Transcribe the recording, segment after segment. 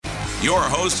your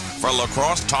host for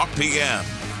Lacrosse Talk PM,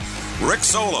 Rick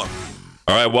Sola.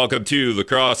 All right, welcome to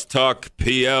Lacrosse Talk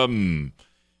PM.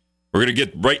 We're going to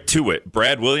get right to it.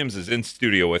 Brad Williams is in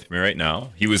studio with me right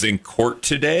now. He was in court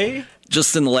today.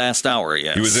 Just in the last hour,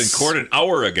 yes. He was in court an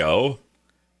hour ago,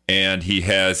 and he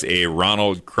has a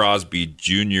Ronald Crosby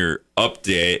Jr.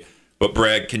 update. But,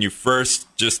 Brad, can you first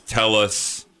just tell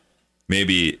us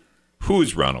maybe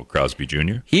who's Ronald Crosby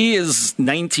Jr.? He is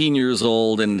 19 years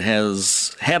old and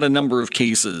has had a number of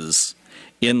cases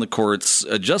in the courts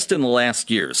just in the last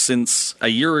year, since a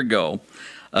year ago.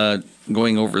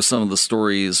 Going over some of the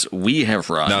stories we have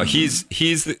run. Now, he's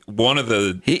one of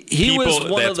the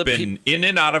people that's been in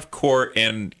and out of court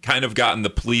and kind of gotten the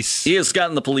police. He has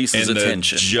gotten the police's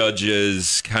attention. The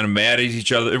judges kind of mad at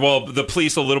each other. Well, the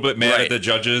police a little bit mad at the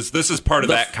judges. This is part of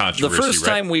that controversy. The first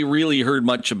time we really heard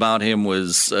much about him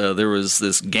was there was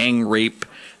this gang rape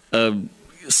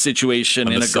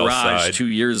situation in a garage 2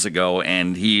 years ago,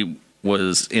 and he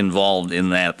was involved in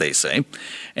that, they say.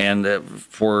 And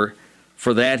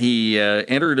For that, he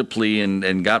entered a plea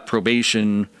and got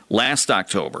probation last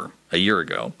October, a year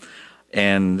ago.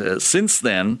 And since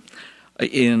then,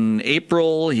 in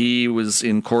April, he was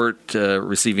in court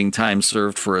receiving time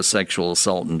served for a sexual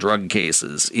assault and drug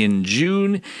cases. In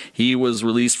June, he was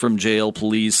released from jail.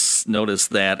 Police noticed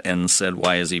that and said,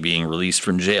 why is he being released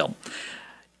from jail?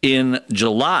 In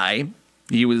July,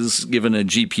 he was given a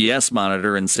GPS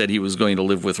monitor and said he was going to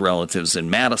live with relatives in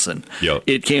Madison. Yep.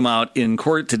 It came out in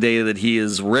court today that he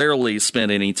has rarely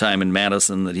spent any time in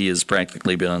Madison, that he has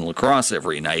practically been in La Crosse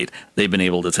every night. They've been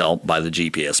able to tell by the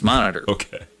GPS monitor.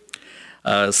 Okay.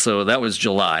 So that was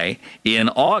July. In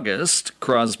August,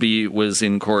 Crosby was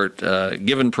in court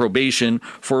given probation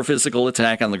for a physical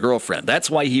attack on the girlfriend. That's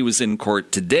why he was in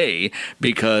court today,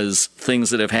 because things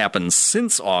that have happened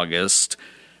since August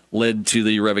led to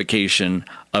the revocation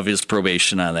of his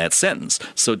probation on that sentence.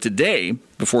 So today,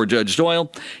 before Judge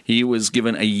Doyle, he was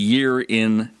given a year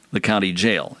in the county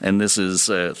jail. And this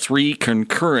is 3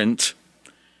 concurrent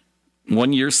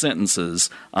one-year sentences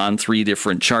on 3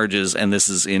 different charges. And this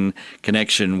is in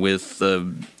connection with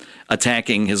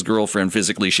attacking his girlfriend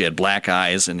physically. She had black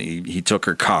eyes, and he took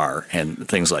her car and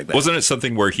things like that. Wasn't it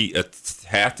something where he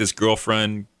attacked his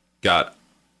girlfriend, got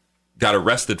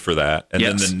arrested for that, and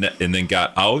yes. then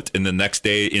got out, and the next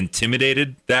day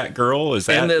intimidated that girl? Is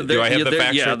that? Do I have the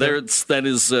facts right there? That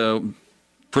is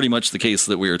pretty much the case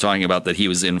that we were talking about that he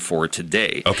was in for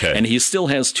today. Okay, and he still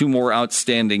has 2 more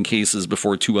outstanding cases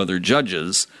before 2 other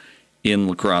judges in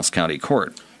La Crosse County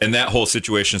Court. And that whole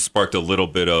situation sparked a little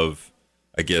bit of,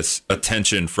 I guess,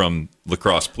 attention from La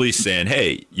Crosse police saying,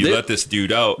 hey, let this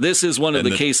dude out. This is one of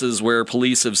the cases where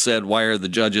police have said, why are the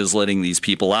judges letting these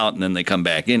people out? And then they come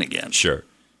back in again. Sure.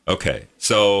 Okay.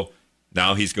 So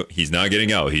now he's not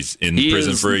getting out. He's in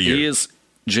prison for a year. He is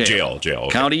jail. Okay.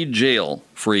 County jail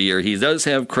for a year. He does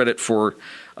have credit for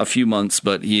a few months,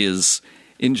 but he is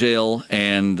in jail,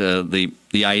 and the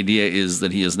idea is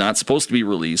that he is not supposed to be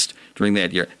released during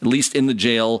that year, at least in the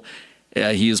jail.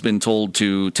 He has been told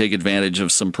to take advantage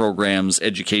of some programs,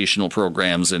 educational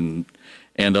programs, and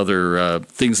other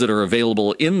things that are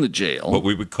available in the jail. What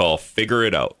we would call figure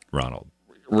it out, Ronald.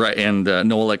 Right, and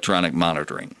no electronic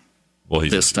monitoring. Well,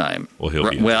 this time. He'll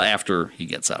be after he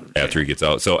gets out of jail. After he gets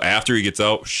out. So after he gets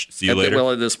out, see you later.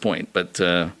 At this point, but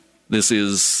this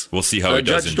is. We'll see how he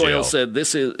does in jail. Judge Doyle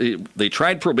said they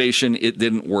tried probation, it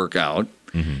didn't work out.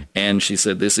 Mm-hmm. And she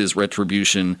said this is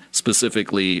retribution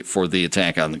specifically for the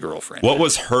attack on the girlfriend. What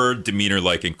was her demeanor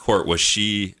like in court? Was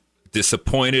she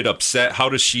disappointed, upset? How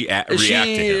does she react to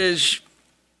him?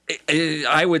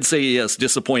 I would say yes,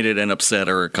 disappointed and upset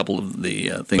are a couple of the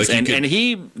things. And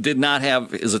he did not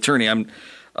have his attorney.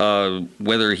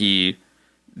 Whether he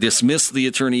dismissed the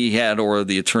attorney he had or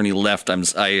the attorney left,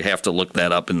 I have to look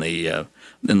that up in the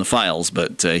files.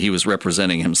 But he was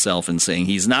representing himself and saying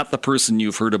he's not the person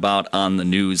you've heard about on the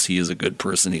news. He is a good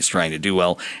person. He's trying to do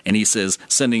well. And he says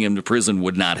sending him to prison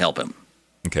would not help him.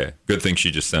 Okay, good thing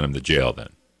she just sent him to jail then.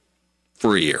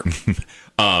 For a year.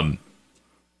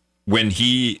 When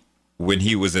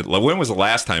was the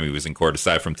last time he was in court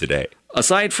aside from today?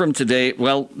 Aside from today,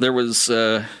 well, there was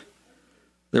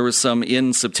some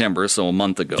in September, so a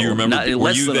month ago. Do you remember?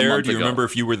 Were you there? Do you remember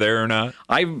if you were there or not?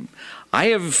 I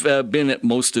have been at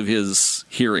most of his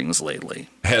hearings lately.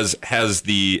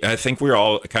 I think we're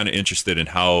all kind of interested in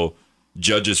how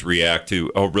judges react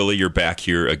to, oh, really, you're back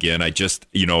here again?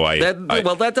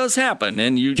 That does happen,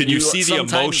 and can you see the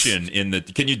emotion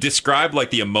can you describe like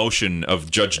the emotion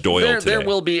of Judge Doyle today? There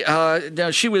will be.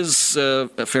 Now she was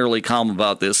fairly calm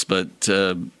about this, but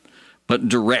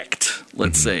direct,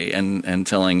 let's say, and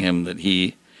telling him that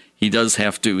he does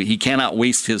have to. He cannot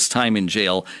waste his time in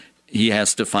jail. he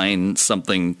has to find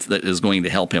something that is going to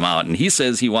help him out. And he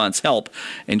says he wants help,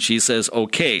 and she says,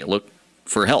 okay, look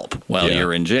for help while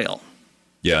you're in jail.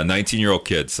 Yeah, a 19-year-old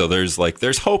kid. So there's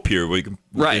hope here. We can,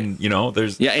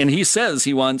 there's... Yeah, and he says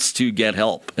he wants to get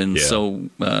help, and so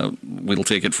we'll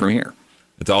take it from here.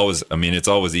 It's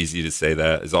always easy to say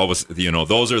that. It's always,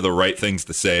 those are the right things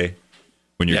to say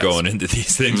when you're going into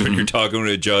these things, when you're talking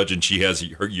to a judge and she has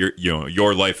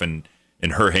your life in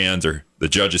her hands or the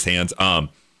judge's hands.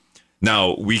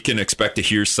 Now, we can expect to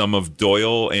hear some of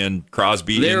Doyle and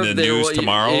Crosby in the news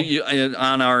tomorrow.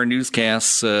 On our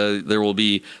newscasts, there will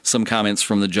be some comments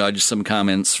from the judge, some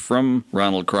comments from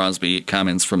Ronald Crosby,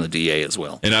 comments from the DA as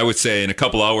well. And I would say in a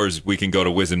couple hours, we can go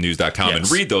to wisdomnews.com and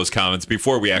read those comments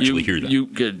before we actually hear them. You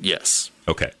could, yes.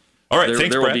 Okay. All right, thanks,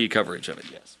 Brad. There will be coverage of it,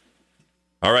 yes.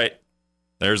 All right.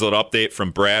 There's a little update from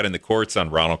Brad in the courts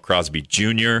on Ronald Crosby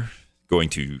Jr. going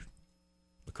to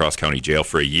La Crosse County Jail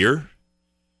for a year.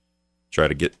 Try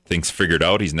to get things figured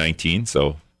out. He's 19,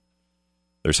 so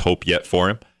there's hope yet for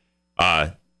him.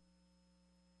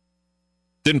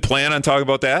 Didn't plan on talking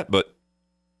about that, but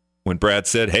when Brad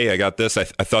said, hey, I got this, I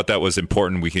thought that was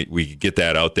important. We could get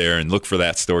that out there and look for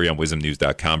that story on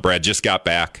wisdomnews.com. Brad just got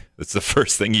back. That's the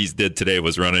first thing he did today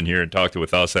was run in here and talk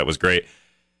with us. That was great.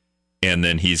 And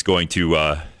then he's going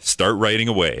to start writing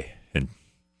away. And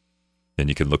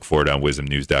you can look for it on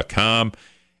wisdomnews.com.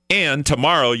 And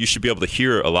tomorrow, you should be able to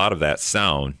hear a lot of that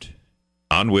sound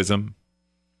on Wisdom,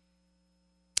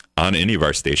 on any of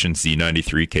our stations,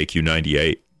 Z93,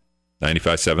 KQ98,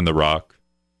 95.7 The Rock,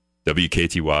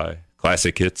 WKTY,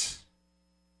 Classic Hits,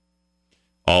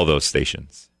 all those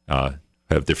stations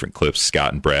have different clips.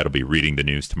 Scott and Brad will be reading the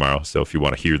news tomorrow, so if you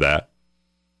want to hear that,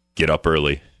 get up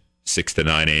early, 6 to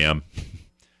 9 a.m.,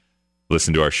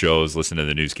 listen to our shows, listen to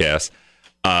the newscast.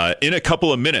 In a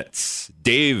couple of minutes,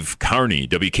 Dave Carney,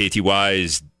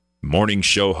 WKTY's morning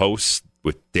show host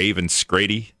with Dave and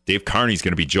Scrady. Dave Carney's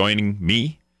going to be joining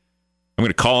me. I'm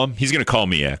going to call him. He's going to call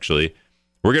me, actually.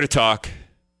 We're going to talk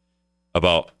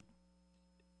about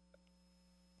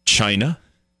China,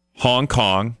 Hong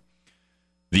Kong,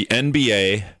 the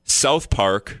NBA, South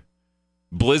Park,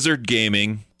 Blizzard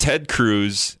Gaming, Ted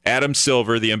Cruz, Adam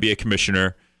Silver, the NBA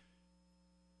commissioner,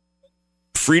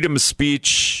 freedom of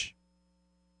speech,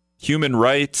 human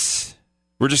rights.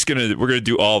 We're gonna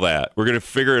do all that. We're gonna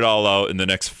figure it all out in the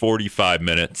next 45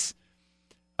 minutes.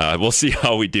 We'll see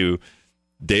how we do.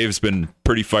 Dave's been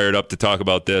pretty fired up to talk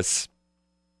about this.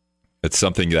 It's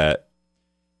something that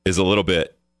is a little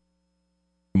bit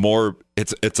more.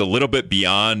 It's a little bit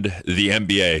beyond the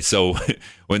NBA. So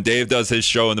when Dave does his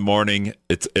show in the morning,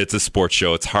 it's a sports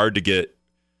show. It's hard to get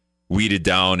weeded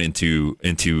down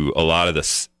into a lot of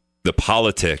the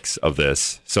politics of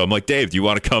this. So I'm like, Dave, do you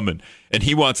want to come and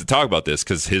he wants to talk about this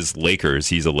because his Lakers,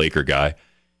 he's a Laker guy.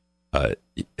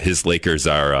 His Lakers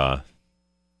are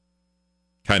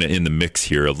kind of in the mix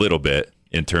here a little bit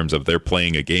in terms of they're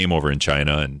playing a game over in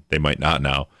China and they might not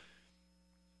now.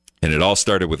 And it all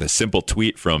started with a simple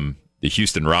tweet from the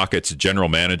Houston Rockets general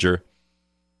manager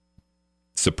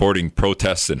supporting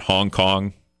protests in Hong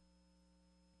Kong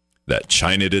that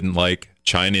China didn't like.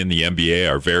 China and the NBA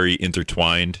are very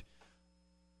intertwined.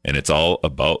 And it's all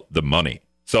about the money.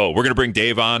 So we're going to bring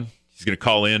Dave on. He's going to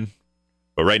call in.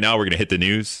 But right now, we're going to hit the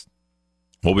news.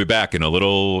 We'll be back in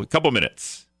a couple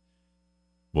minutes.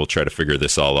 We'll try to figure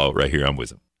this all out right here on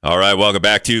Wisdom. All right, welcome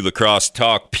back to La Crosse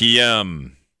Talk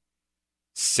PM.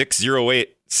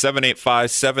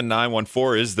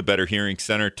 608-785-7914 is the Better Hearing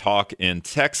Center talk and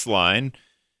text line.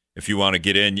 If you want to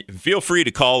get in, feel free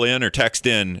to call in or text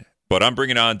in. But I'm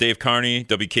bringing on Dave Carney,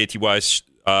 WKTY's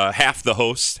half a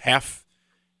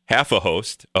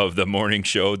host of the morning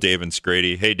show, Dave and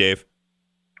Scrady. Hey, Dave.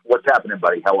 What's happening,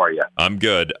 buddy? How are you? I'm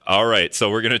good. All right, so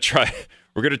we're gonna try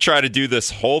to do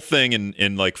this whole thing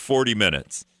in like 40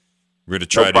 minutes. We're gonna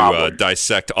try to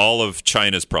dissect all of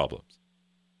China's problems.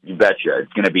 You betcha.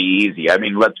 It's gonna be easy. I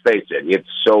mean, let's face it. It's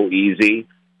so easy.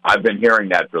 I've been hearing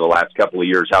that for the last couple of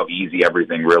years, how easy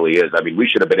everything really is. I mean, we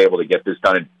should have been able to get this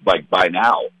done by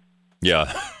now.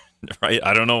 Yeah. Right.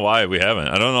 I don't know why we haven't.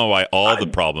 I don't know why all the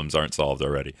problems aren't solved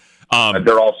already.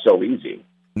 They're all so easy.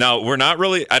 Now, we're not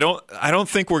really. I don't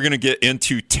think we're going to get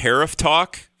into tariff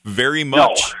talk very much.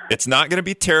 No. It's not going to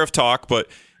be tariff talk, but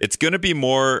it's going to be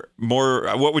more.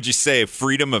 What would you say?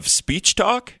 Freedom of speech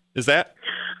talk? Is that?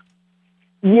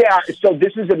 Yeah. So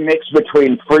this is a mix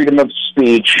between freedom of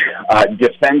speech,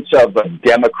 defense of a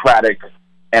democratic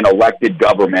and elected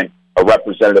government, a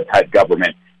representative type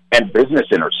government, and business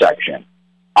intersection.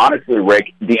 Honestly,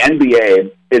 Rick, the NBA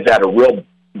is at a real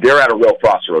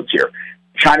crossroads here.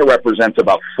 China represents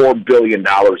about $4 billion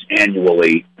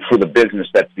annually for the business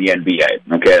that's the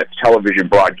NBA. Okay, that's television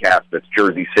broadcast, that's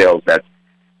jersey sales, that's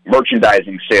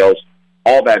merchandising sales.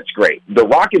 All that's great. The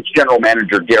Rockets general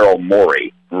manager, Daryl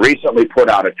Morey, recently put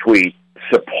out a tweet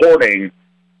supporting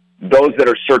those that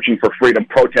are searching for freedom,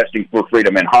 protesting for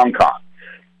freedom in Hong Kong.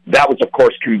 That was, of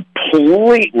course,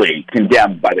 completely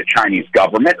condemned by the Chinese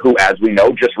government, who, as we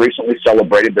know, just recently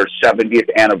celebrated their 70th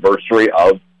anniversary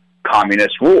of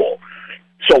communist rule.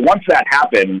 So once that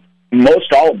happened,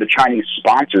 most all of the Chinese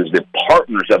sponsors, the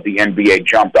partners of the NBA,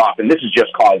 jumped off, and this has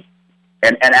just caused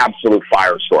an absolute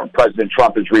firestorm. President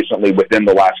Trump has recently, within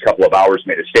the last couple of hours,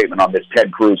 made a statement on this.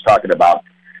 Ted Cruz talking about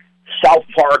South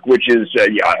Park, which is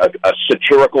a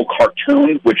satirical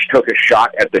cartoon, which took a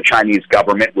shot at the Chinese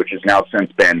government, which has now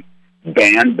since been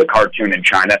banned, the cartoon in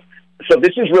China. So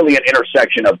this is really an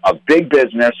intersection of big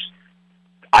business,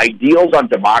 ideals on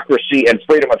democracy, and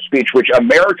freedom of speech, which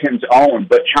Americans own,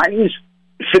 but Chinese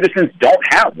citizens don't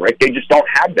have, right? They just don't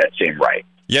have that same right.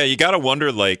 Yeah, you got to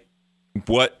wonder, like,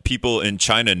 what people in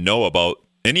China know about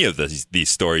any of these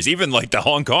stories, even like the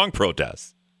Hong Kong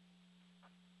protests.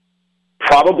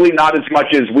 Probably not as much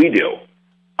as we do.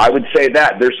 I would say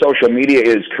that their social media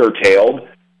is curtailed.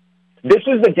 This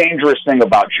is the dangerous thing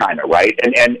about China, right?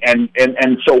 And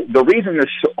so the reason this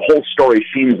whole story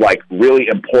seems like really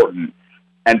important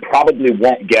and probably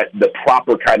won't get the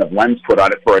proper kind of lens put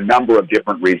on it for a number of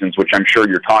different reasons, which I'm sure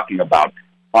you're talking about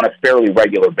on a fairly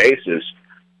regular basis.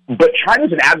 But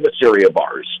China's an adversary of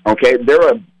ours, okay? They're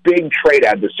a big trade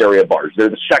adversary of ours. They're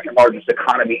the second largest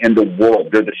economy in the world.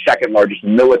 They're the second largest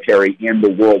military in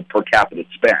the world per capita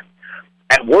spend.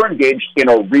 And we're engaged in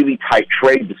a really tight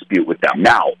trade dispute with them.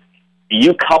 Now,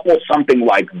 you couple something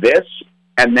like this,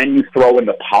 and then you throw in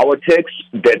the politics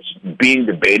that's being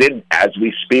debated as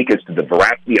we speak as to the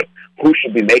veracity of who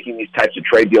should be making these types of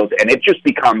trade deals, and it just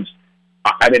becomes,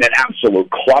 an absolute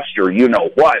cluster, you know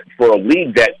what, for a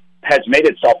league that has made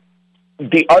itself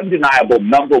the undeniable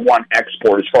number one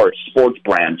export as far as sports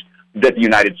brands that the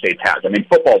United States has. I mean,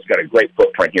 football's got a great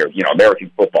footprint here. You know, American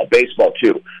football, baseball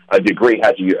too. A degree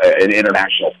has an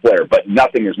international flair, but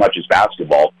nothing as much as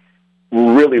basketball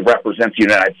really represents the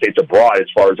United States abroad as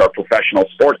far as our professional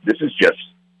sports. This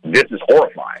is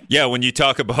horrifying. Yeah, when you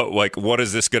talk about, like, what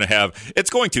is this going to have? It's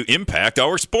going to impact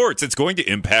our sports. It's going to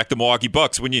impact the Milwaukee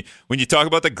Bucks. When you talk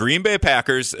about the Green Bay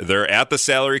Packers, they're at the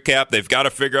salary cap. They've got to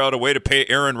figure out a way to pay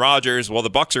Aaron Rodgers. Well, the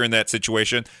Bucks are in that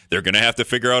situation. They're going to have to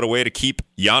figure out a way to keep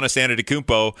Giannis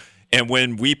Antetokounmpo. And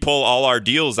when we pull all our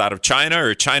deals out of China,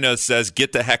 or China says,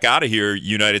 get the heck out of here,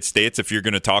 United States, if you're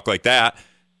going to talk like that,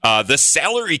 the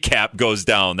salary cap goes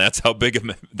down. That's how big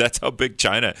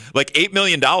China, like $8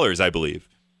 million, I believe.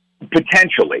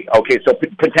 Potentially. Okay, so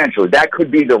potentially. That could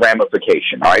be the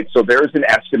ramification, all right? So there's an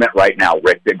estimate right now,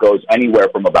 Rick, that goes anywhere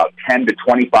from about $10 to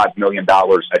 $25 million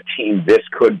a team this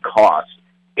could cost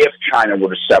if China were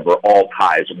to sever all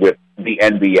ties with the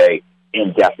NBA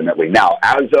indefinitely. Now,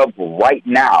 as of right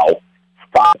now,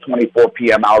 5:24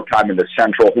 p.m. our time in the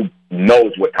Central, who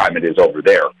knows what time it is over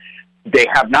there, they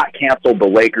have not canceled the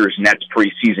Lakers-Nets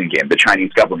preseason game, the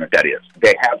Chinese government, that is.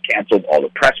 They have canceled all the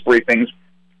press briefings,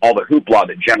 all the hoopla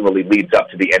that generally leads up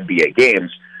to the NBA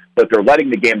games, but they're letting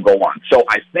the game go on. So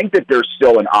I think that there's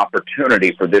still an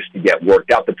opportunity for this to get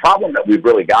worked out. The problem that we've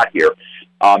really got here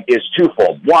is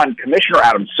twofold. One, Commissioner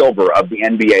Adam Silver of the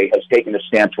NBA has taken a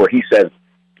stance where he says,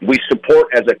 we support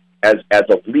as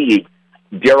a league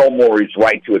Daryl Morey's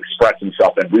right to express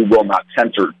himself, and we will not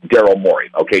censor Daryl Morey,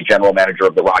 okay, general manager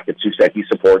of the Rockets, who said he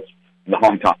supports the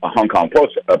Hong Kong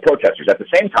protesters. At the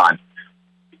same time,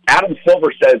 Adam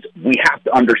Silver says we have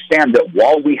to understand that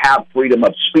while we have freedom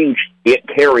of speech, it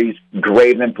carries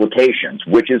grave implications,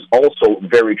 which is also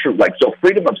very true. Like, so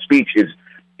freedom of speech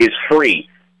is free,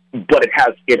 but it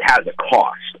has a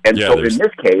cost. And so in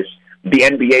this case, the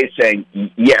NBA is saying,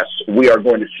 yes, we are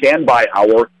going to stand by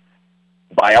our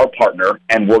partner,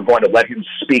 and we're going to let him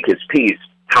speak his piece.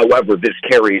 However, this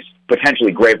carries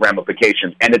potentially grave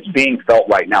ramifications, and it's being felt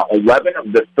right now. 11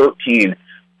 of the 13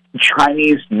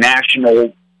 Chinese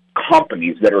national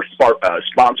companies that are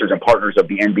sponsors and partners of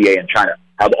the NBA in China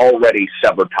have already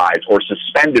severed ties or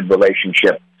suspended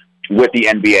relationship with the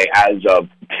NBA as of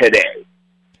today.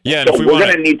 Yeah, so we're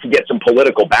going to need to get some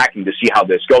political backing to see how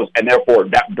this goes, and therefore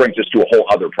that brings us to a whole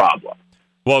other problem.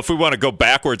 Well, if we want to go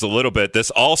backwards a little bit,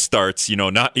 this all starts,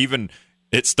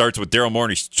 it starts with Daryl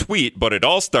Morey's tweet, but it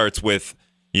all starts with,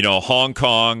 Hong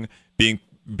Kong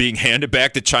being handed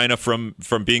back to China from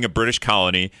being a British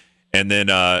colony. And then,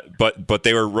 but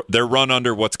they're run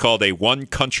under what's called a one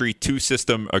country, two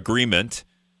system agreement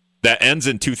that ends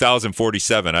in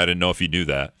 2047. I didn't know if you knew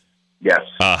that. Yes.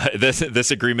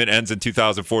 This agreement ends in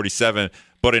 2047,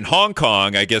 but in Hong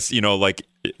Kong, I guess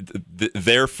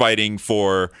they're fighting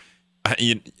for.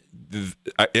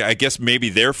 I guess maybe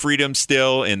their freedom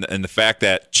still, and the fact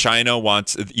that China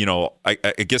wants, I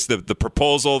guess the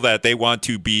proposal that they want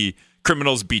to be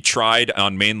criminals be tried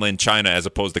on mainland China as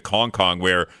opposed to Hong Kong,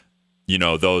 where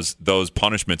those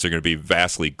punishments are going to be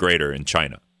vastly greater in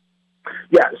China.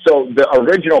 Yeah, so the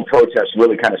original protest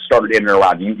really kind of started in and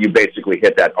around, you basically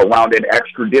hit that, around an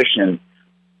extradition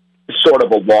sort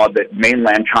of a law that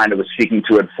mainland China was seeking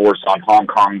to enforce on Hong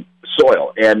Kong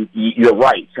soil. And you're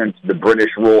right, since the British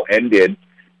rule ended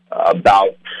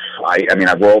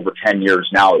we're over 10 years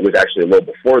now. It was actually a little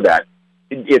before that.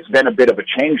 It's been a bit of a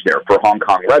change there for Hong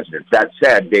Kong residents. That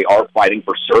said, they are fighting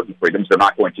for certain freedoms. They're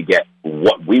not going to get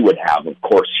what we would have, of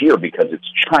course, here because it's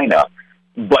China.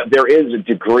 But there is a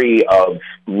degree of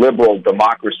liberal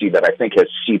democracy that I think has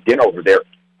seeped in over there.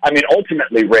 I mean,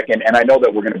 ultimately, Rick, and I know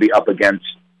that we're going to be up against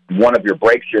one of your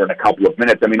breaks here in a couple of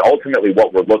minutes. I mean, ultimately,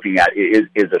 what we're looking at is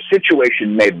a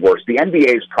situation made worse. The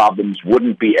NBA's problems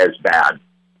wouldn't be as bad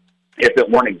if it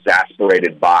weren't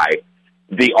exasperated by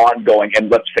the ongoing, and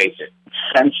let's face it,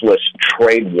 senseless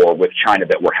trade war with China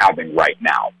that we're having right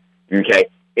now. Okay?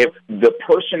 If the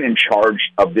person in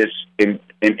charge of this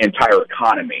entire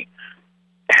economy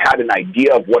had an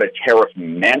idea of what a tariff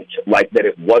meant, like that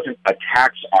it wasn't a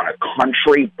tax on a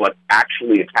country, but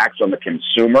actually a tax on the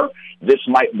consumer, this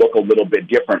might look a little bit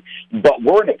different. But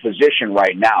we're in a position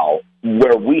right now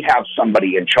where we have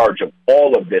somebody in charge of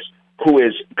all of this who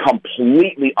is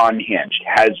completely unhinged,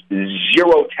 has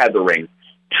zero tethering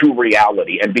to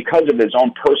reality. And because of his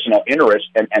own personal interest,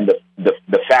 and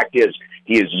the fact is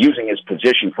he is using his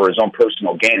position for his own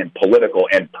personal gain and political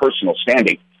and personal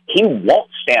standing, he won't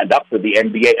stand up for the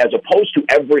NBA as opposed to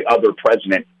every other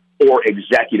president or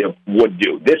executive would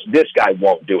do. This guy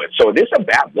won't do it. So this is a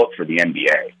bad look for the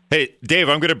NBA. Hey, Dave,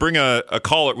 I'm going to bring a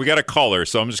caller. We got a caller,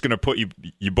 so I'm just going to put you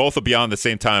both will be on at the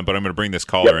same time, but I'm going to bring this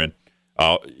caller in.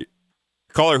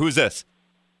 Caller, who's this?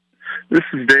 This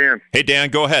is Dan. Hey, Dan,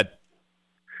 go ahead.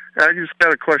 I just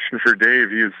got a question for Dave.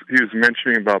 He was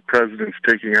mentioning about presidents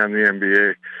taking on the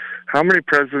NBA. How many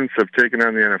presidents have taken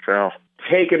on the NFL?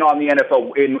 Taken on the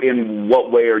NFL in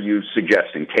what way are you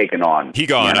suggesting? Taken on? He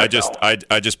gone. I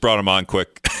just brought him on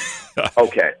quick.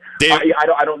 Okay. Dave,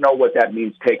 I don't know what that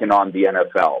means. Taken on the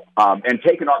NFL, and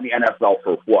taken on the NFL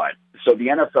for what? So the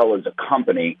NFL is a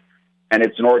company, and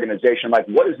it's an organization. Like,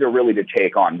 what is there really to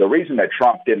take on? The reason that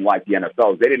Trump didn't like the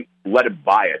NFL is they didn't let him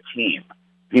buy a team.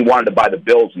 He wanted to buy the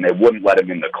Bills, and they wouldn't let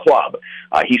him in the club.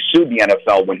 He sued the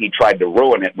NFL when he tried to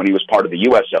ruin it when he was part of the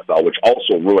USFL, which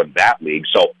also ruined that league.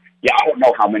 So, yeah, I don't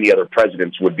know how many other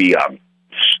presidents would be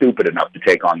stupid enough to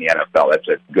take on the NFL. That's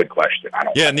a good question.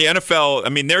 And the NFL, I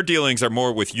mean, their dealings are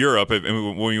more with Europe.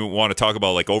 When you want to talk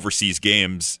about like overseas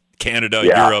games, Canada,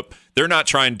 Europe, they're not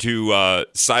trying to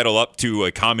sidle up to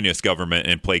a communist government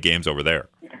and play games over there.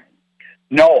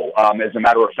 No, as a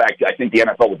matter of fact, I think the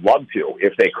NFL would love to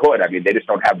if they could. I mean, they just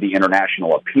don't have the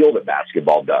international appeal that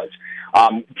basketball does.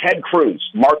 Ted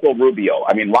Cruz, Marco Rubio,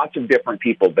 I mean, lots of different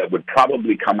people that would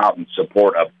probably come out in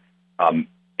support of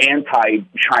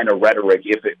anti-China rhetoric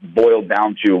if it boiled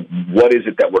down to what is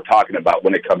it that we're talking about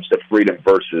when it comes to freedom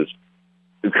versus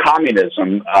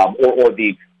communism, or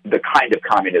the kind of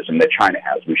communism that China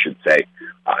has, we should say.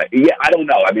 I don't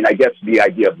know. I mean, I guess the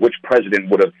idea of which president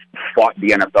would have fought the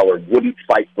NFL or wouldn't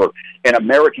fight for an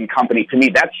American company, to me,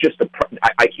 that's just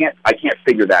I can't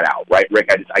figure that out, right,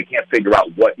 Rick? I can't figure out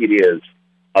what it is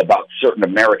about certain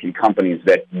American companies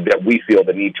that we feel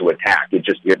the need to attack. It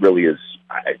really is.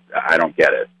 I don't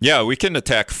get it. Yeah, we can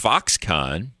attack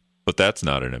Foxconn, but that's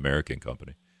not an American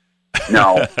company.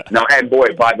 No. And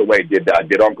boy, by the way, did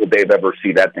Uncle Dave ever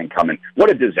see that thing coming? What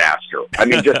a disaster! I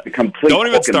mean, just the complete Don't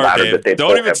even start, Dave. That they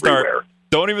Don't even everywhere. start.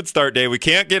 Don't even start, Dave. We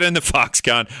can't get into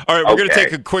Foxconn. All right, we're going to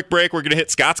take a quick break. We're going to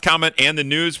hit Scott's comment and the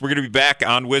news. We're going to be back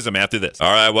on Wisdom after this. All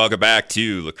right, welcome back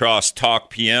to La Crosse Talk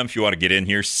PM. If you want to get in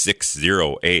here,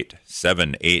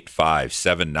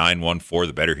 608-785-7914,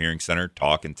 the Better Hearing Center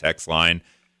talk and text line.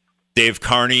 Dave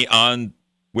Carney on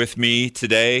with me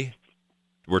today.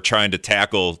 We're trying to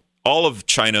tackle all of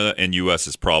China and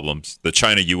U.S.'s problems, the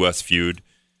China-U.S. feud.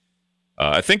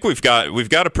 I think we've got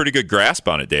a pretty good grasp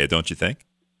on it, Dave, don't you think?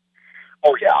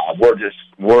 Oh yeah,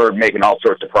 we're making all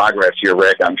sorts of progress here,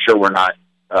 Rick. I'm sure we're not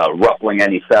ruffling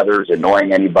any feathers,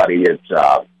 annoying anybody. It's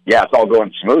all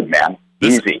going smooth, man.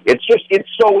 Easy. It's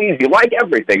so easy. Like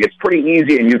everything, it's pretty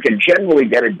easy, and you can generally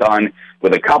get it done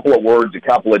with a couple of words, a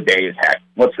couple of days. Heck,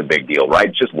 what's the big deal, right?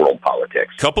 It's just world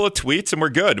politics. Couple of tweets, and we're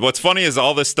good. What's funny is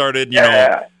all this started,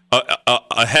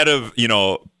 ahead of,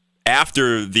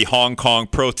 after the Hong Kong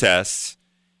protests,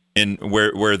 in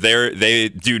where they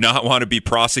do not want to be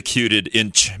prosecuted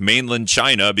in mainland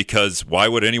China, because why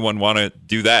would anyone want to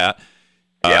do that?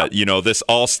 This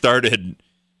all started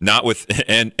not with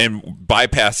and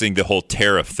bypassing the whole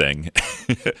tariff thing.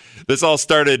 This all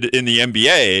started in the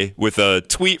NBA with a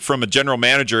tweet from a general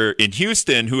manager in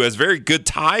Houston who has very good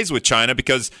ties with China,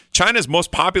 because China's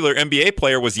most popular NBA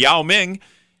player was Yao Ming,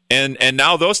 and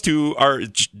now those two are,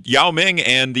 Yao Ming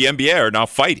and the NBA are now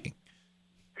fighting.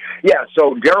 Yeah,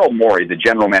 so Daryl Morey, the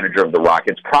general manager of the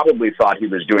Rockets, probably thought he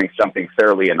was doing something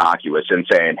fairly innocuous and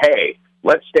saying, hey,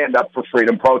 let's stand up for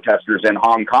freedom protesters in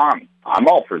Hong Kong. I'm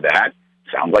all for that.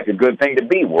 Sounds like a good thing to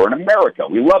be. We're in America.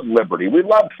 We love liberty. We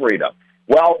love freedom.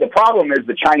 Well, the problem is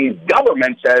the Chinese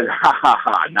government says,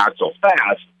 not so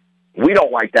fast. We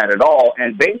don't like that at all.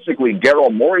 And basically,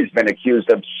 Daryl Morey's been accused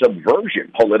of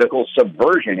subversion, political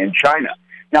subversion in China.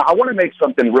 Now, I want to make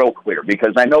something real clear,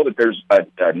 because I know that there's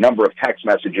a number of text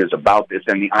messages about this,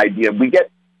 and the idea we get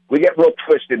real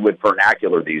twisted with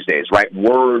vernacular these days, right?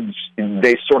 Words,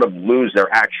 they sort of lose their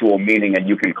actual meaning, and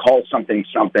you can call something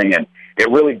something, and it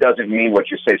really doesn't mean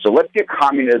what you say. So let's get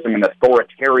communism and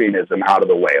authoritarianism out of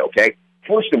the way, okay?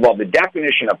 First of all, the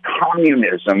definition of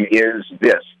communism is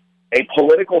this: a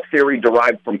political theory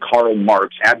derived from Karl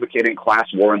Marx, advocating class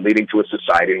war and leading to a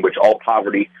society in which all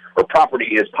property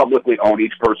is publicly owned,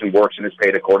 each person works and is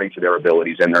paid according to their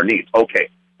abilities and their needs. Okay,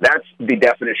 that's the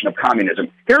definition of communism.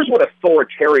 Here's what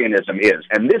authoritarianism is,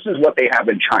 and this is what they have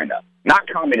in China. Not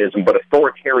communism, but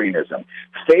authoritarianism.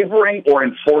 Favoring or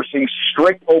enforcing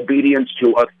strict obedience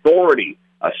to authority,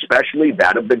 especially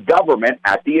that of the government,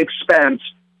 at the expense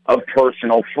of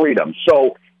personal freedom.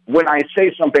 So when I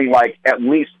say something like at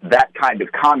least that kind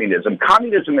of communism,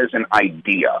 communism is an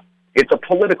idea. It's a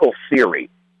political theory.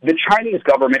 The Chinese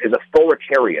government is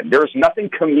authoritarian. There's nothing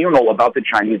communal about the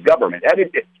Chinese government.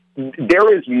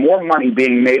 There is more money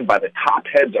being made by the top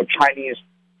heads of Chinese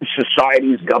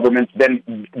societies, governments, than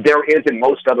there is in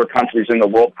most other countries in the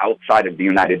world outside of the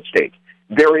United States.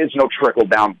 There is no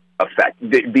trickle-down effect.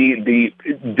 The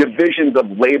divisions of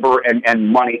labor and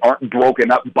money aren't broken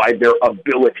up by their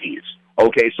abilities.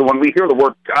 Okay, so when we hear the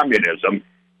word communism,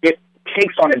 it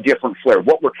takes on a different flair.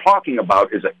 What we're talking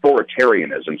about is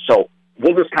authoritarianism. So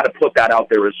we'll just kind of put that out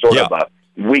there as sort of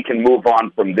we can move on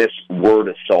from this word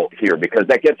assault here, because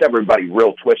that gets everybody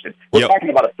real twisted. We're talking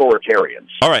about authoritarians.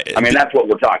 All right. I mean, that's what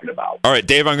we're talking about. All right,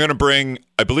 Dave, I'm going to bring,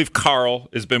 I believe Carl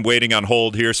has been waiting on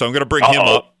hold here, so I'm going to bring him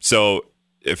up. So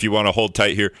if you want to hold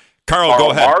tight here. Carl,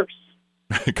 go ahead.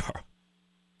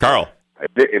 Carl.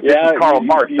 If this is Karl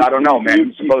Marx, I don't know, man.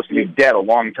 He's supposed to be dead a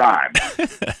long time.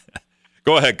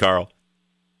 Go ahead, Carl.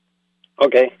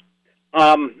 Okay.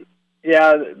 The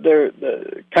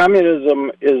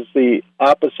communism is the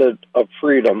opposite of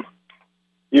freedom.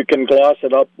 You can gloss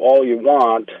it up all you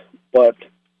want,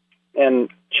 and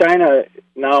China,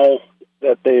 now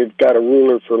that they've got a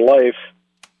ruler for life,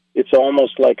 it's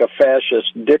almost like a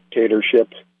fascist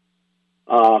dictatorship,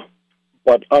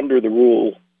 but under the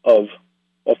rule of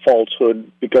a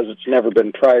falsehood, because it's never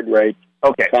been tried right.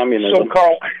 Okay. Communism. So,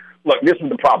 Carl, look, this is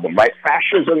the problem, right?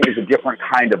 Fascism is a different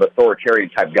kind of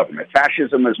authoritarian type government.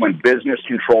 Fascism is when business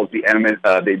controls the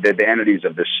entities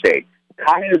of the state.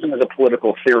 Communism is a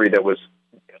political theory that was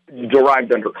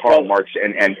derived under Karl Marx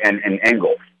and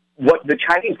Engels. What the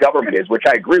Chinese government is, which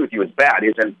I agree with you is bad,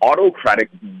 is an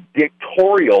autocratic,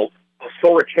 dictatorial,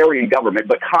 authoritarian government.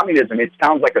 But communism, it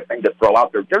sounds like a thing to throw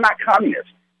out there. They're not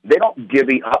communists. They don't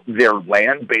divvy up their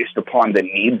land based upon the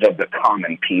needs of the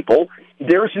common people.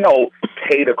 There's no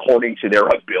paid according to their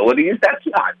abilities. That's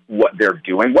not what they're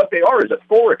doing. What they are is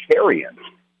authoritarian.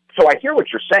 So I hear what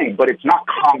you're saying, but it's not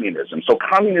communism. So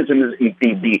communism is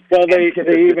the well, they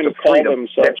even call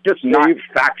themselves. That's just not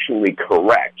factually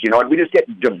correct. You know, and we just get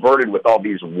diverted with all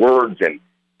these words, and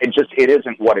it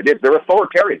isn't what it is. They're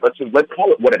authoritarian. Let's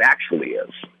call it what it actually is.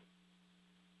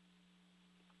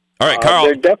 All right, Carl.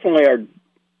 There definitely are.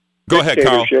 Go ahead,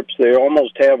 Carl. They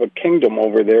almost have a kingdom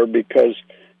over there, because,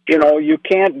 you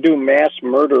can't do mass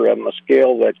murder on the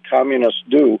scale that communists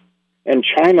do, and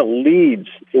China leads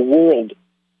the world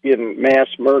in mass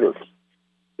murder.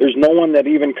 There's no one that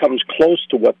even comes close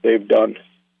to what they've done,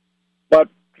 but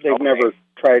they've never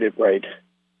tried it right.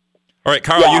 All right,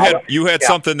 Carl, you had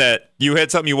something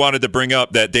you wanted to bring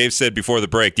up that Dave said before the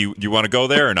break. Do you want to go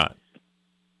there or not?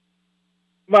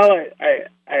 Well,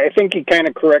 I think he kind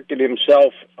of corrected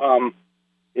himself.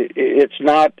 It's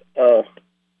not a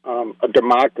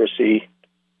democracy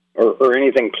or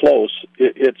anything close.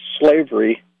 It's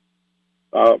slavery,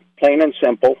 plain and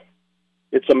simple.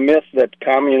 It's a myth that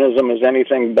communism is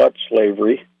anything but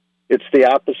slavery. It's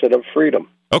the opposite of freedom.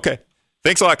 Okay.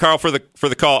 Thanks a lot, Carl, for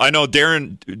the call. I know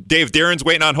Darren's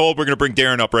waiting on hold. We're going to bring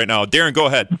Darren up right now. Darren, go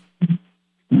ahead.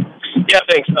 Yeah,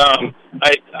 thanks.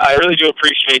 I really do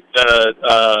appreciate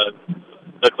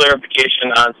the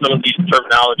clarification on some of these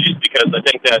terminologies, because I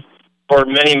think that for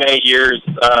many, many years,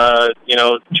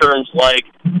 terms like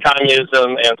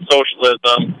communism and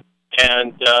socialism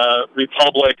and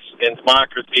republics and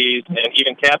democracies and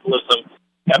even capitalism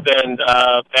have been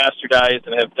bastardized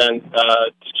and have been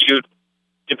skewed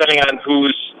depending on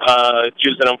who's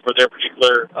using them for their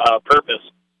particular purpose.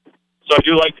 So I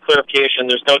do like the clarification.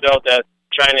 There's no doubt that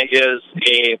China is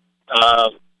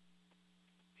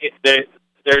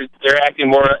they're acting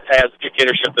more as a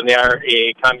dictatorship than they are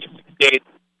a communist state.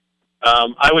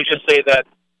 I would just say that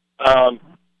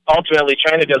ultimately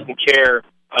China doesn't care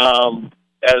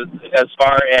as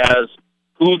far as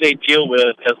who they deal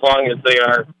with, as long as they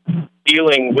are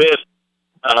dealing with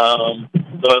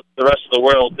the rest of the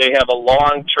world. They have a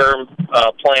long-term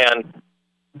plan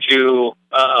to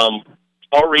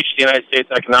outreach the United States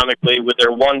economically with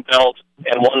their One Belt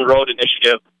and One Road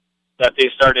initiative that they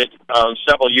started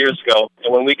several years ago.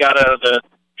 And when we got out of the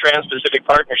Trans-Pacific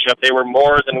Partnership, they were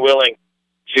more than willing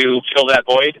to fill that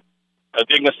void. A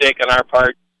big mistake on our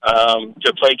part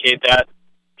to placate that,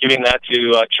 giving that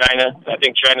to China. I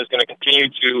think China is going to continue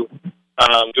to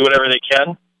do whatever they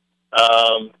can.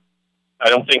 I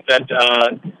don't think that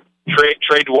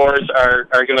trade wars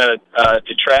are going to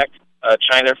detract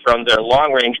China from their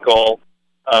long-range goal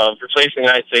of replacing the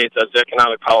United States as the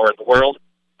economic power in the world.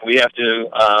 We have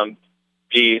to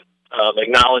be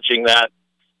acknowledging that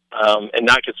and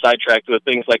not get sidetracked with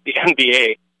things like the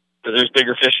NBA, because there's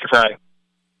bigger fish to fry.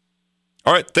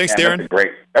 All right, thanks, Darren.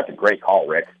 That's a great call,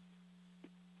 Rick.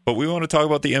 But we want to talk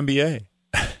about the NBA.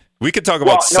 We could talk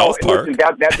about South Park.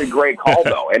 Listen, that's a great call,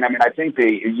 though. And I mean, I think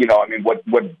and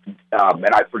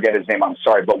I forget his name. I'm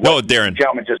sorry, but what Darren.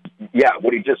 Gentleman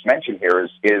what he just mentioned here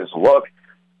is look,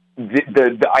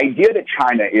 the idea that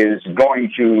China is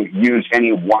going to use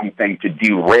any one thing to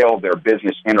derail their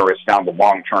business interests down the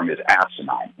long term is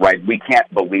asinine, right? We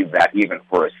can't believe that even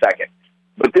for a second.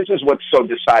 But this is what's so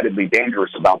decidedly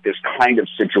dangerous about this kind of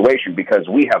situation, because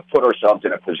we have put ourselves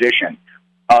in a position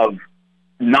of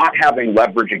not having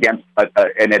leverage against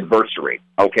an adversary,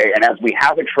 okay? And as we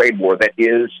have a trade war that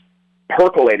is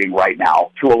percolating right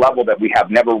now to a level that we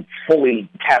have never fully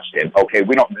tested, okay?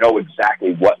 We don't know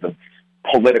exactly what the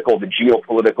political, the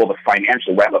geopolitical, the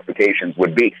financial ramifications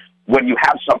would be. When you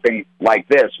have something like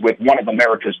this with one of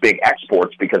America's big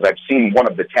exports, because I've seen one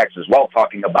of the texts as well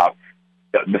talking about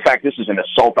the fact this is an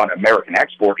assault on American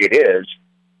export, it is.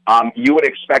 You would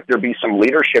expect there be some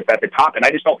leadership at the top, and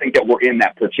I just don't think that we're in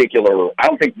that I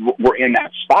don't think we're in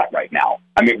that spot right now.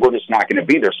 I mean, we're just not going to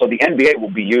be there. So the NBA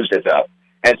will be used as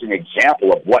an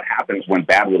example of what happens when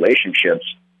bad relationships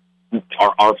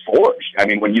are forged. I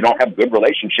mean, when you don't have good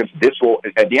relationships, the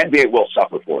NBA will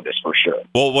suffer for this for sure.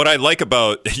 Well, what I like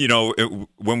about,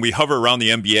 when we hover around the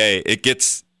NBA, it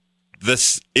gets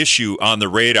this issue on the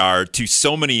radar to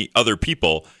so many other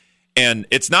people. And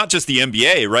it's not just the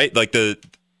NBA, right? Like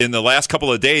in the last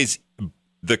couple of days,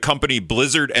 the company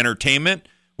Blizzard Entertainment,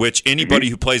 which anybody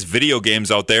who plays video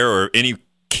games out there, or any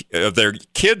of their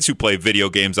kids who play video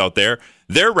games out there,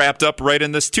 they're wrapped up right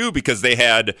in this too, because they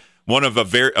had one of a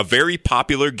very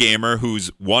popular gamer who's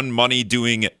won money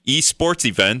doing esports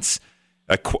events.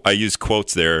 I use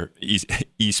quotes there,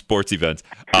 esports events.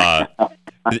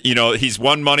 He's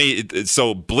won money.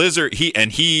 So Blizzard,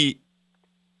 he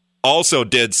also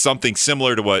did something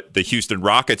similar to what the Houston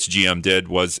Rockets GM did,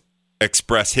 was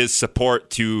express his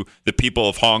support to the people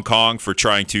of Hong Kong for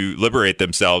trying to liberate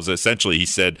themselves. Essentially, he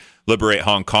said, "Liberate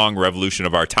Hong Kong, revolution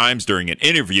of our times," during an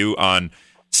interview on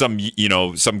some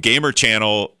gamer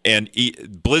channel. And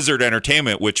Blizzard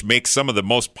Entertainment, which makes some of the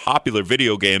most popular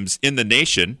video games in the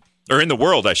nation, or in the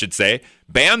world, I should say,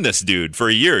 banned this dude for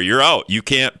a year. You're out. You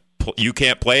can't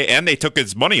play. And they took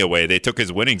his money away. They took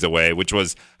his winnings away, which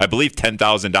was, I believe,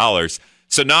 $10,000.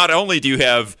 So not only do you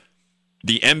have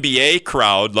the NBA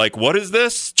crowd, like, what is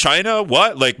this? China?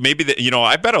 What? Like, maybe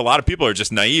I bet a lot of people are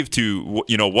just naive to,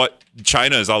 what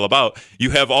China is all about.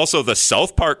 You have also the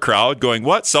South Park crowd going,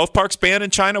 what? South Park's banned in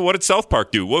China? What did South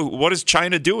Park do? What is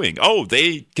China doing? Oh,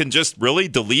 they can just really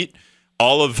delete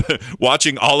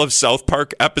watching all of South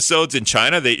Park episodes in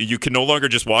China. You can no longer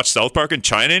just watch South Park in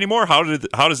China anymore. How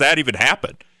does that even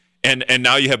happen? And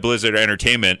now you have Blizzard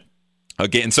Entertainment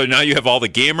again. So now you have all the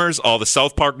gamers, all the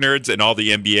South Park nerds, and all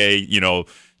the NBA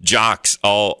jocks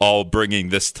all bringing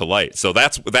this to light. So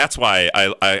that's why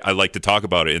I like to talk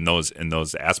about it in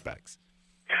those aspects.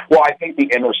 Well, I think the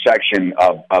intersection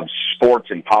of sports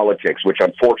and politics, which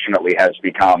unfortunately has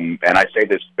become, and I say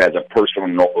this as a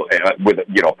personal, with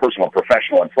personal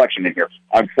professional inflection in here,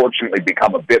 unfortunately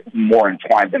become a bit more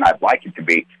entwined than I'd like it to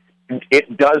be.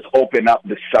 It does open up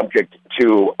the subject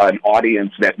to an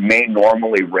audience that may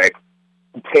normally, Rick,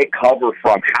 take cover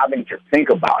from having to think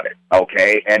about it,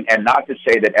 okay? And not to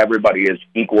say that everybody is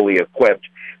equally equipped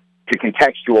to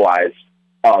contextualize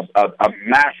a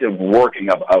massive working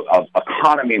of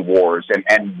economy wars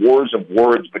and wars of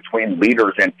words between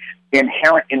leaders and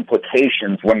inherent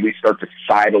implications when we start to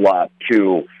sidle up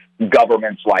to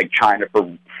governments like China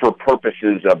for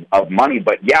purposes of money.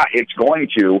 But yeah, it's going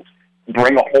to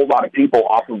bring a whole lot of people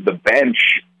off of the bench,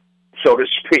 so to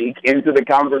speak, into the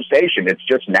conversation. It's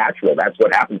just natural. That's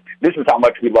what happens. This is how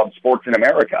much we love sports in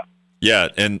America. Yeah,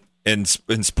 and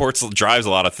sports drives a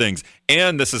lot of things.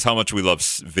 And this is how much we love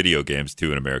video games,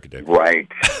 too, in America, Dave. Right.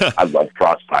 I love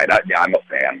Frostbite. I'm a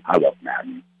fan. I love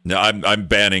Madden. No, I'm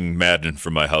banning Madden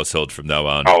from my household from now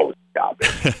on. Oh, stop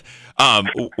it.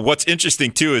 What's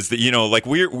interesting, too, is that, like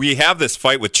we have this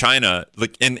fight with China,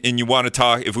 like, and you want to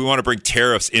talk, if we want to bring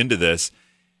tariffs into this,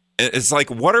 it's like,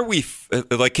 what are we,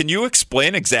 like, can you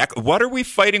explain exactly, what are we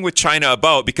fighting with China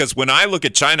about? Because when I look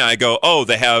at China, I go, oh,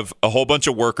 they have a whole bunch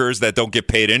of workers that don't get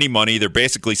paid any money. They're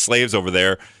basically slaves over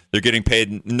there. They're getting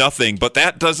paid nothing. But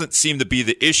that doesn't seem to be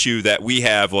the issue that we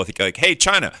have. Like, hey,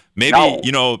 China, maybe,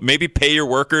 maybe pay your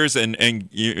workers and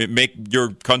you make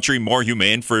your country more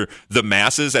humane for the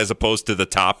masses as opposed to the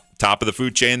top of the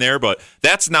food chain there. But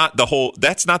that's not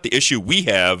the issue we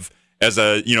have as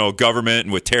a government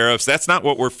and with tariffs. That's not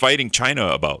what we're fighting China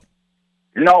about.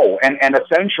 No, and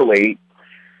essentially,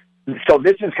 so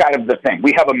this is kind of the thing.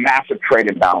 We have a massive trade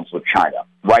imbalance with China,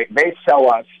 right? They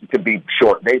sell us, to be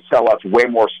short, they sell us way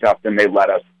more stuff than they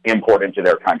let us import into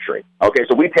their country. Okay,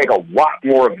 so we take a lot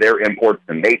more of their imports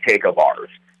than they take of ours.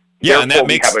 Yeah, therefore, and that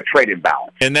makes we have a trade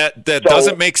imbalance. And that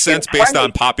doesn't make sense based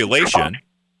on population.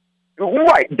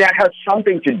 Right, that has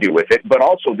something to do with it, but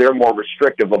also they're more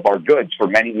restrictive of our goods. For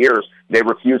many years, they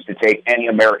refused to take any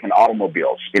American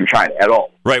automobiles in China at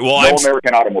all. Right. Well, no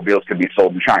American automobiles could be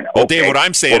sold in China. Well, okay. Dave, what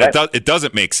I'm saying, it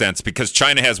doesn't make sense because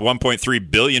China has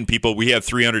 1.3 billion people. We have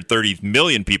 330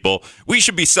 million people. We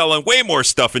should be selling way more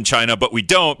stuff in China, but we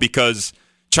don't because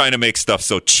China makes stuff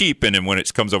so cheap, and then when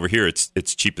it comes over here,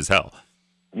 it's cheap as hell.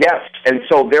 Yes, and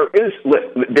so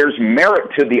there's merit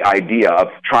to the idea of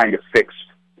trying to fix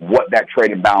what that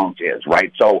trade imbalance is,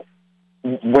 right? So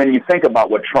when you think about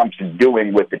what Trump's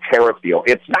doing with the tariff deal,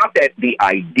 it's not that the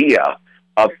idea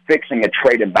of fixing a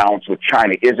trade imbalance with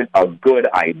China isn't a good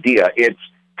idea. It's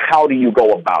how do you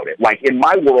go about it? Like in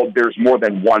my world, there's more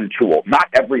than one tool. Not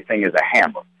everything is a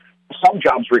hammer. Some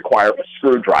jobs require a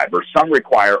screwdriver. Some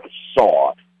require a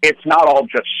saw. It's not all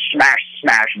just smash,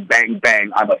 smash, bang, bang.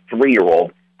 I'm a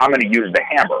 3-year-old. I'm going to use the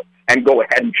hammer and go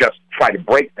ahead and just try to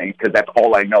break things because that's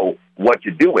all I know what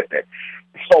to do with it.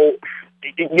 So,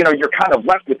 you're kind of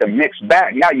left with a mixed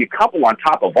bag. Now you couple on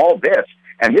top of all this,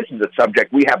 and this is a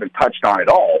subject we haven't touched on at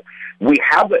all, we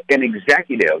have an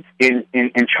executive in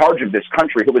charge of this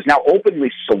country who has now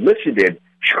openly solicited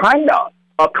China,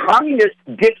 a communist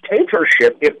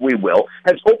dictatorship, if we will,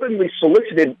 has openly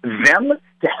solicited them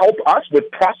to help us with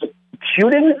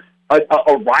prosecuting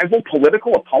a rival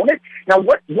political opponent. Now,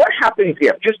 what happens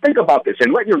if, just think about this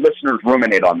and let your listeners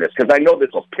ruminate on this, because I know this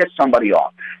will piss somebody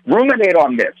off. Ruminate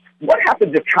on this. What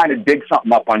happens if China digs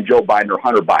something up on Joe Biden or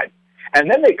Hunter Biden?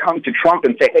 And then they come to Trump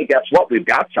and say, hey, guess what? We've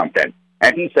got something.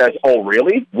 And he says, oh,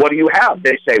 really? What do you have?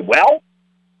 They say, well,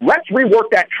 let's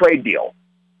rework that trade deal.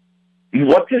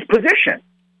 What's his position?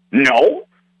 No.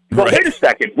 But wait a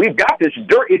second. We've got this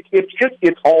dirt.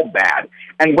 It's all bad.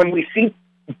 And when we see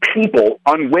people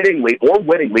unwittingly or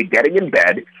wittingly getting in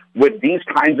bed with these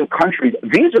kinds of countries,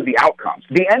 these are the outcomes.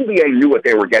 The NBA knew what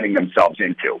they were getting themselves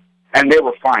into, and they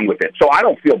were fine with it. So I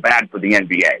don't feel bad for the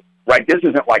NBA, right? This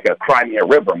isn't like a Crimea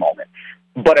River moment.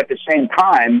 But at the same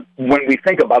time, when we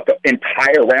think about the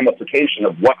entire ramification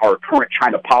of what our current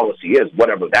China policy is,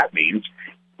 whatever that means,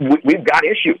 we've got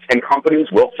issues, and companies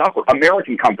will suffer.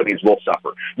 American companies will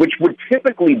suffer, which would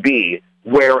typically be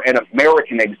where an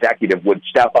American executive would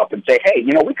step up and say, hey,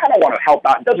 we kind of want to help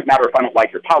out. It doesn't matter if I don't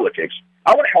like your politics.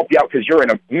 I want to help you out because you're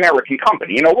an American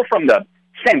company. We're from the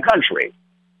same country.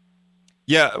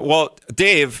 Yeah, well,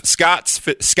 Dave, Scott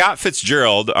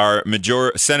Fitzgerald, our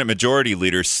Senate Majority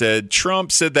Leader, said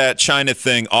Trump said that China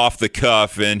thing off the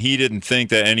cuff, and he didn't think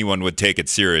that anyone would take it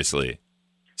seriously.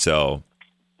 So,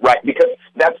 right, because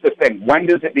that's the thing. When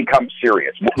does it become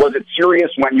serious? Was it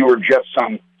serious when you were just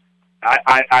some,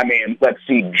 I mean, let's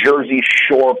see, Jersey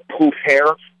Shore poof hair?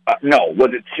 No. Was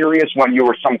it serious when you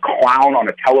were some clown on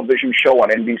a television show on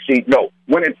NBC? No.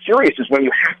 When it's serious is when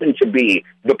you happen to be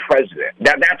the president.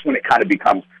 That's when it kind of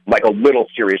becomes like a little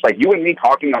serious. Like you and me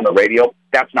talking on the radio,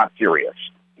 that's not serious.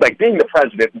 Like being the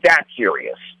president, that's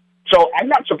serious. So I'm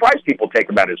not surprised people take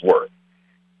him at his word.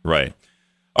 Right.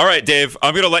 All right, Dave,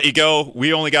 I'm going to let you go.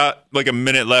 We only got like a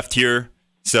minute left here.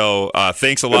 So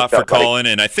thanks a lot for calling.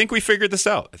 And I think we figured this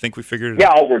out. It out.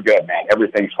 Yeah, we're good, man.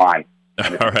 Everything's fine.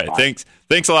 All right. Fine.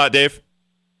 Thanks a lot, Dave.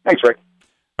 Thanks, Rick.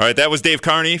 All right. That was Dave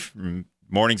Carney from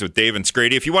Mornings with Dave and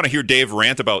Scrady. If you want to hear Dave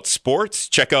rant about sports,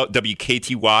 check out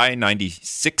WKTY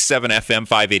 96.7 FM,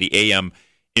 580 AM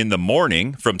in the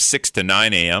morning from 6 to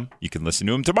 9 a.m. You can listen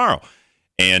to him tomorrow.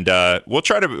 And we'll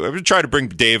try to bring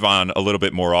Dave on a little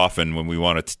bit more often when we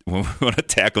want to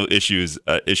tackle issues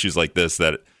like this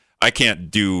that I can't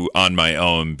do on my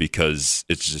own because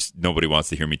it's just nobody wants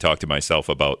to hear me talk to myself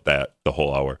about that the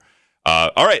whole hour.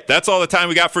 All right, that's all the time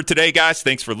we got for today, guys.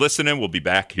 Thanks for listening. We'll be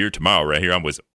back here tomorrow right here on Wisdom.